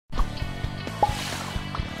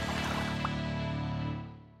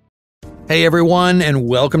Hey everyone, and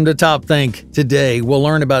welcome to Top Think. Today we'll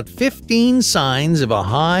learn about 15 signs of a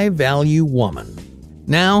high-value woman.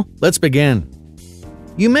 Now, let's begin.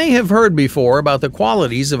 You may have heard before about the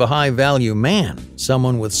qualities of a high-value man,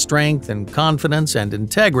 someone with strength and confidence and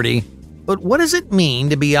integrity, but what does it mean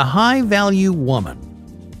to be a high-value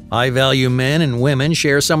woman? High-value men and women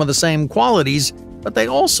share some of the same qualities, but they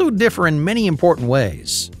also differ in many important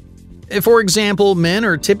ways. For example, men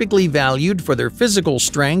are typically valued for their physical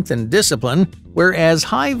strength and discipline, whereas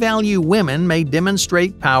high-value women may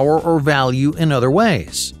demonstrate power or value in other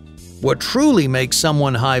ways. What truly makes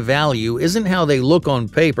someone high value isn't how they look on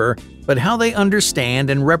paper, but how they understand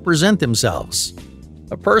and represent themselves.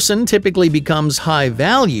 A person typically becomes high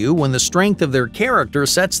value when the strength of their character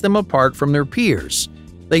sets them apart from their peers.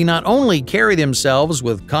 They not only carry themselves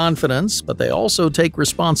with confidence, but they also take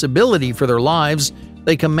responsibility for their lives.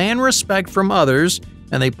 They command respect from others,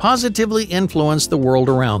 and they positively influence the world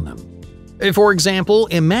around them. For example,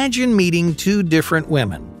 imagine meeting two different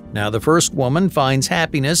women. Now, the first woman finds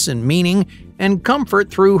happiness and meaning and comfort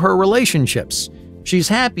through her relationships. She's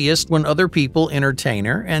happiest when other people entertain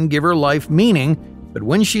her and give her life meaning, but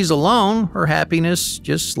when she's alone, her happiness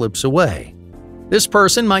just slips away. This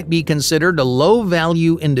person might be considered a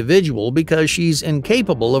low-value individual because she's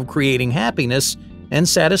incapable of creating happiness and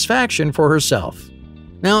satisfaction for herself.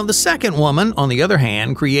 Now, the second woman, on the other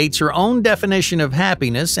hand, creates her own definition of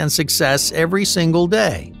happiness and success every single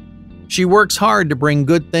day. She works hard to bring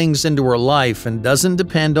good things into her life and doesn't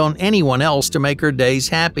depend on anyone else to make her days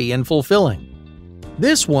happy and fulfilling.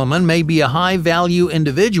 This woman may be a high-value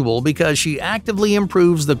individual because she actively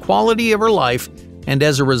improves the quality of her life and,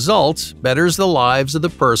 as a result, betters the lives of the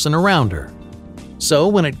person around her. So,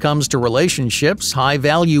 when it comes to relationships,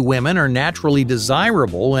 high-value women are naturally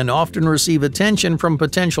desirable and often receive attention from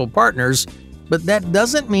potential partners, but that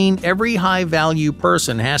doesn't mean every high-value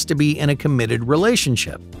person has to be in a committed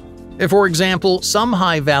relationship. For example, some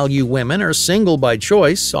high-value women are single by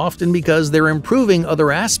choice, often because they're improving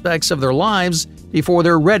other aspects of their lives before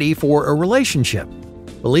they're ready for a relationship.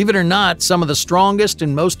 Believe it or not, some of the strongest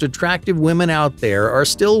and most attractive women out there are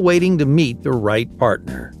still waiting to meet the right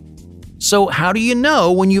partner. So how do you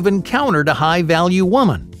know when you've encountered a high-value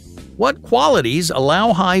woman? What qualities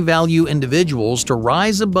allow high-value individuals to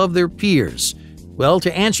rise above their peers? Well,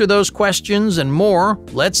 to answer those questions and more,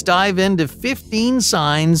 let's dive into 15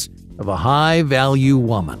 signs of a high-value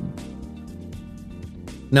woman.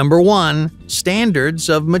 Number 1. Standards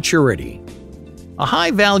of maturity. A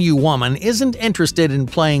high-value woman isn't interested in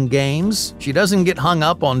playing games. She doesn't get hung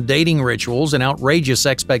up on dating rituals and outrageous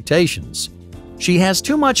expectations. She has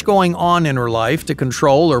too much going on in her life to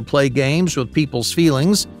control or play games with people's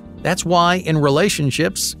feelings. That's why, in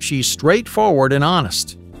relationships, she's straightforward and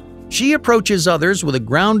honest. She approaches others with a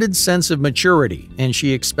grounded sense of maturity, and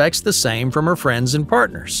she expects the same from her friends and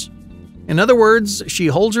partners. In other words, she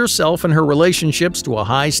holds herself and her relationships to a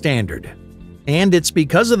high standard. And it's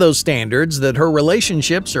because of those standards that her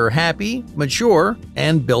relationships are happy, mature,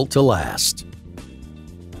 and built to last.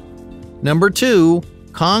 Number 2.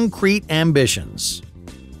 Concrete ambitions.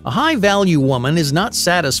 A high-value woman is not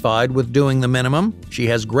satisfied with doing the minimum. She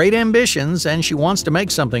has great ambitions and she wants to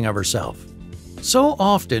make something of herself. So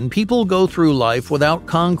often, people go through life without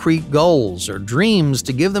concrete goals or dreams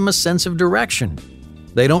to give them a sense of direction.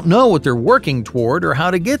 They don't know what they're working toward or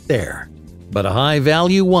how to get there. But a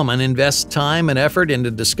high-value woman invests time and effort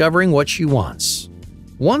into discovering what she wants.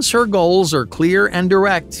 Once her goals are clear and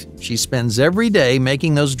direct, she spends every day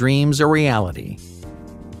making those dreams a reality.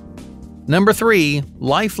 Number 3.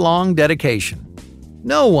 Lifelong dedication.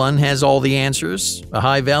 No one has all the answers. A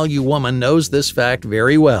high-value woman knows this fact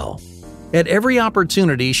very well. At every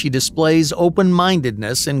opportunity, she displays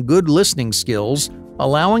open-mindedness and good listening skills,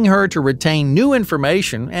 allowing her to retain new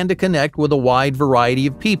information and to connect with a wide variety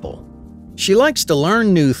of people. She likes to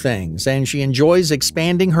learn new things, and she enjoys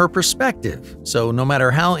expanding her perspective. So no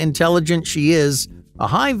matter how intelligent she is, a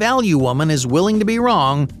high-value woman is willing to be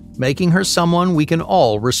wrong, making her someone we can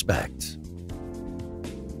all respect.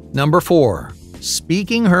 Number 4.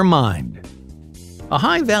 Speaking her mind. A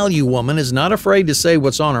high-value woman is not afraid to say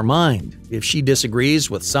what's on her mind. If she disagrees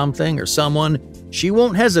with something or someone, she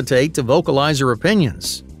won't hesitate to vocalize her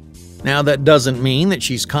opinions. Now, that doesn't mean that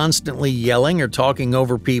she's constantly yelling or talking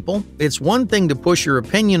over people. It's one thing to push your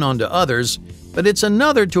opinion onto others, but it's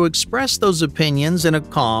another to express those opinions in a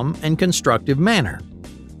calm and constructive manner.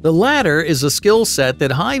 The latter is a skill set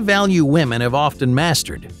that high-value women have often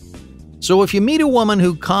mastered. So if you meet a woman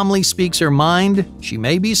who calmly speaks her mind, she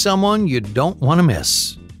may be someone you don't want to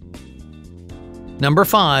miss. Number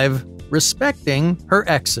 5. Respecting her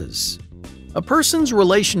exes. A person's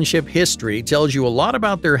relationship history tells you a lot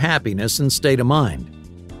about their happiness and state of mind.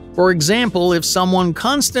 For example, if someone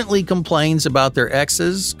constantly complains about their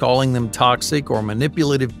exes, calling them toxic or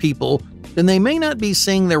manipulative people, then they may not be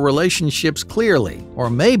seeing their relationships clearly, or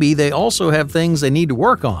maybe they also have things they need to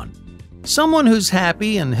work on. Someone who's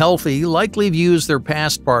happy and healthy likely views their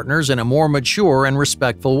past partners in a more mature and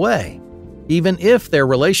respectful way. Even if their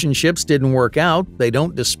relationships didn't work out, they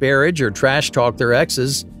don't disparage or trash talk their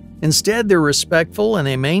exes. Instead, they're respectful and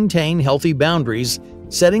they maintain healthy boundaries,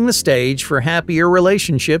 setting the stage for happier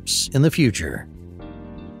relationships in the future.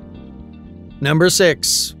 Number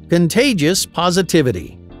 6. Contagious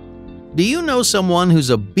positivity. Do you know someone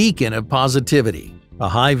who's a beacon of positivity? A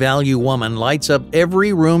high-value woman lights up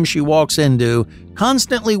every room she walks into,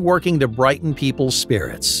 constantly working to brighten people's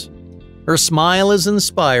spirits. Her smile is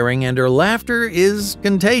inspiring and her laughter is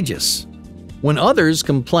contagious. When others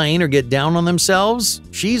complain or get down on themselves,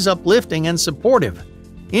 she's uplifting and supportive.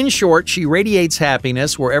 In short, she radiates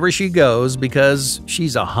happiness wherever she goes because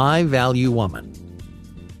she's a high-value woman.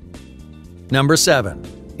 Number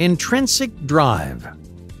 7. Intrinsic drive.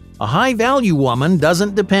 A high-value woman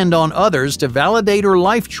doesn't depend on others to validate her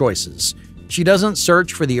life choices. She doesn't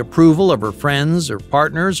search for the approval of her friends or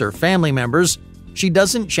partners or family members. She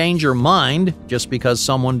doesn't change her mind just because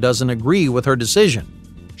someone doesn't agree with her decision.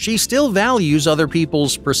 She still values other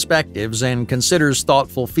people's perspectives and considers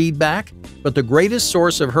thoughtful feedback, but the greatest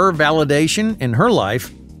source of her validation in her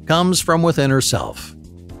life comes from within herself.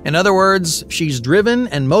 In other words, she's driven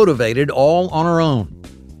and motivated all on her own.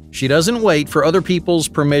 She doesn't wait for other people's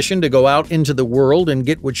permission to go out into the world and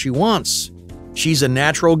get what she wants. She's a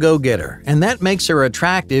natural go-getter, and that makes her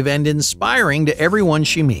attractive and inspiring to everyone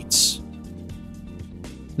she meets.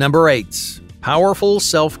 Number 8. Powerful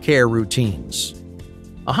self-care routines.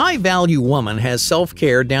 A high-value woman has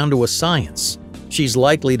self-care down to a science. She's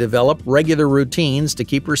likely to develop regular routines to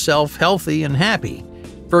keep herself healthy and happy.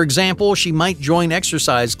 For example, she might join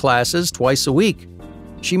exercise classes twice a week.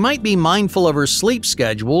 She might be mindful of her sleep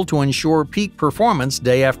schedule to ensure peak performance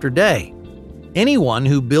day after day. Anyone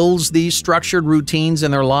who builds these structured routines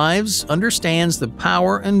in their lives understands the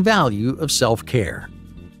power and value of self-care.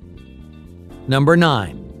 Number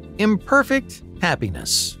 9. Imperfect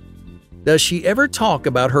happiness. Does she ever talk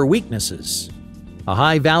about her weaknesses? A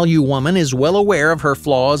high-value woman is well aware of her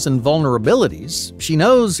flaws and vulnerabilities. She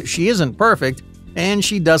knows she isn't perfect, and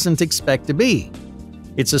she doesn't expect to be.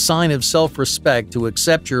 It's a sign of self-respect to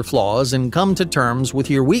accept your flaws and come to terms with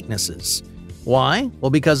your weaknesses. Why?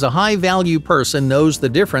 Well, because a high-value person knows the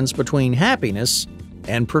difference between happiness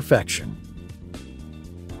and perfection.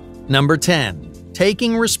 Number 10.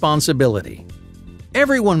 Taking responsibility.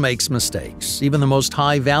 Everyone makes mistakes, even the most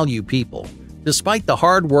high-value people. Despite the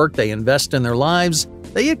hard work they invest in their lives,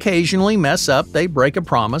 they occasionally mess up, they break a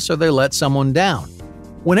promise, or they let someone down.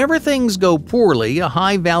 Whenever things go poorly, a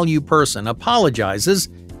high-value person apologizes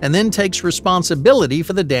and then takes responsibility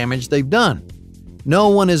for the damage they've done. No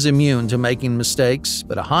one is immune to making mistakes,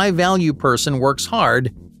 but a high-value person works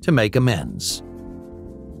hard to make amends.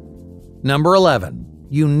 Number 11.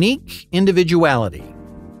 Unique individuality.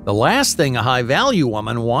 The last thing a high-value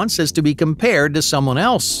woman wants is to be compared to someone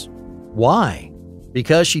else. Why?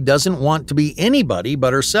 Because she doesn't want to be anybody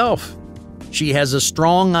but herself. She has a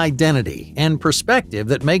strong identity and perspective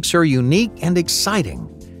that makes her unique and exciting.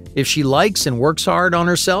 If she likes and works hard on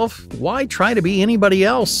herself, why try to be anybody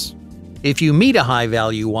else? If you meet a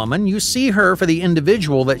high-value woman, you see her for the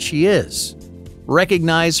individual that she is.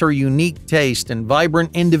 Recognize her unique taste and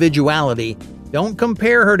vibrant individuality. Don't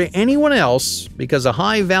compare her to anyone else because a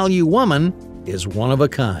high-value woman is one of a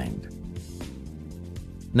kind.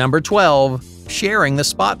 Number 12. Sharing the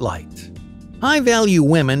spotlight. High-value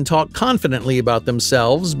women talk confidently about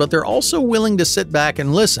themselves, but they're also willing to sit back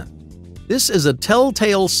and listen. This is a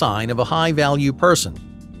telltale sign of a high-value person.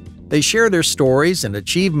 They share their stories and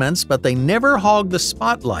achievements, but they never hog the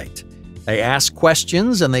spotlight. They ask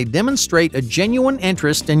questions and they demonstrate a genuine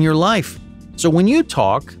interest in your life. So when you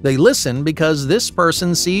talk, they listen because this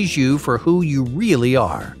person sees you for who you really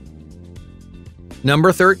are.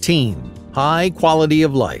 Number 13. High quality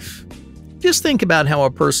of life. Just think about how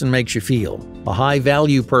a person makes you feel. A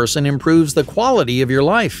high-value person improves the quality of your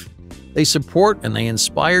life. They support and they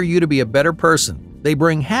inspire you to be a better person. They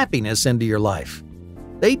bring happiness into your life.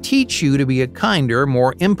 They teach you to be a kinder,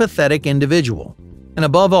 more empathetic individual. And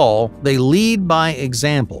above all, they lead by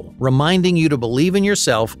example, reminding you to believe in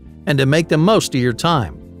yourself and to make the most of your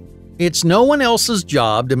time. It's no one else's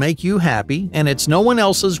job to make you happy, and it's no one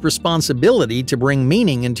else's responsibility to bring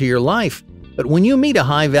meaning into your life. But when you meet a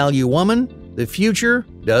high-value woman, the future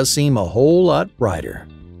does seem a whole lot brighter.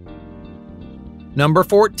 Number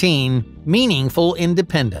 14. Meaningful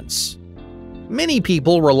independence. Many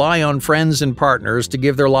people rely on friends and partners to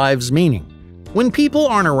give their lives meaning. When people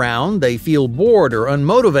aren't around, they feel bored or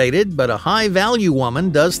unmotivated, but a high-value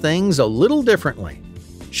woman does things a little differently.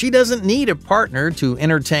 She doesn't need a partner to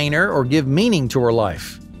entertain her or give meaning to her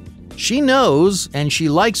life. She knows and she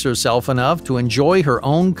likes herself enough to enjoy her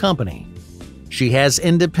own company. She has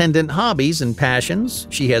independent hobbies and passions,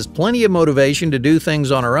 she has plenty of motivation to do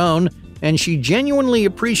things on her own, and she genuinely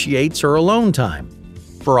appreciates her alone time.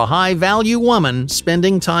 For a high-value woman,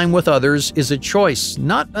 spending time with others is a choice,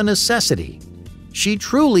 not a necessity. She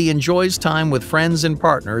truly enjoys time with friends and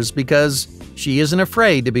partners because she isn't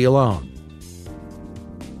afraid to be alone.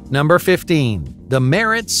 Number 15. The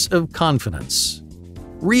merits of confidence.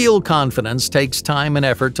 Real confidence takes time and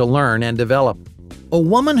effort to learn and develop. A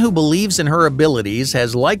woman who believes in her abilities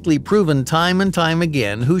has likely proven time and time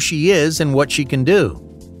again who she is and what she can do.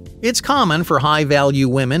 It's common for high-value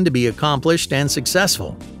women to be accomplished and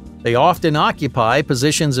successful. They often occupy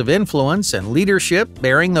positions of influence and leadership,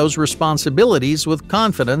 bearing those responsibilities with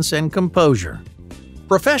confidence and composure.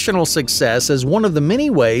 Professional success is one of the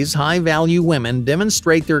many ways high-value women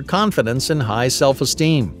demonstrate their confidence and high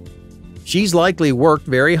self-esteem. She's likely worked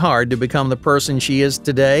very hard to become the person she is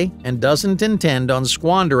today and doesn't intend on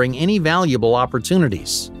squandering any valuable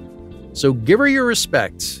opportunities. So give her your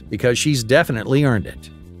respect because she's definitely earned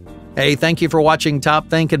it. Hey, thank you for watching Top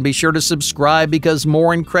Think, and be sure to subscribe because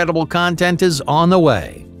more incredible content is on the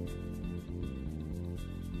way.